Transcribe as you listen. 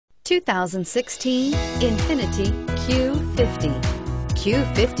2016 Infiniti Q50.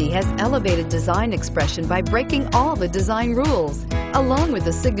 Q50 has elevated design expression by breaking all the design rules. Along with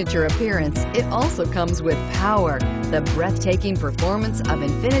the signature appearance, it also comes with power. The breathtaking performance of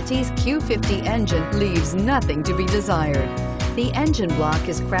Infiniti's Q50 engine leaves nothing to be desired. The engine block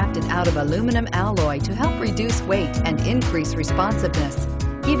is crafted out of aluminum alloy to help reduce weight and increase responsiveness,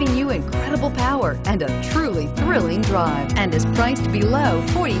 giving you incredible power and a truly thrilling drive, and is priced below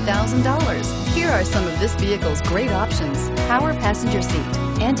 $40,000. Here are some of this vehicle's great options: power passenger seat,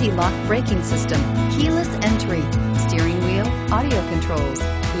 anti-lock braking system, keyless entry, steering wheel audio controls,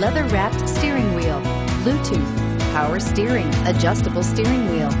 leather-wrapped steering wheel, Bluetooth, power steering, adjustable steering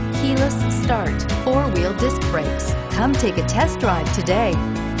wheel, keyless start, four-wheel disc brakes. Come take a test drive today.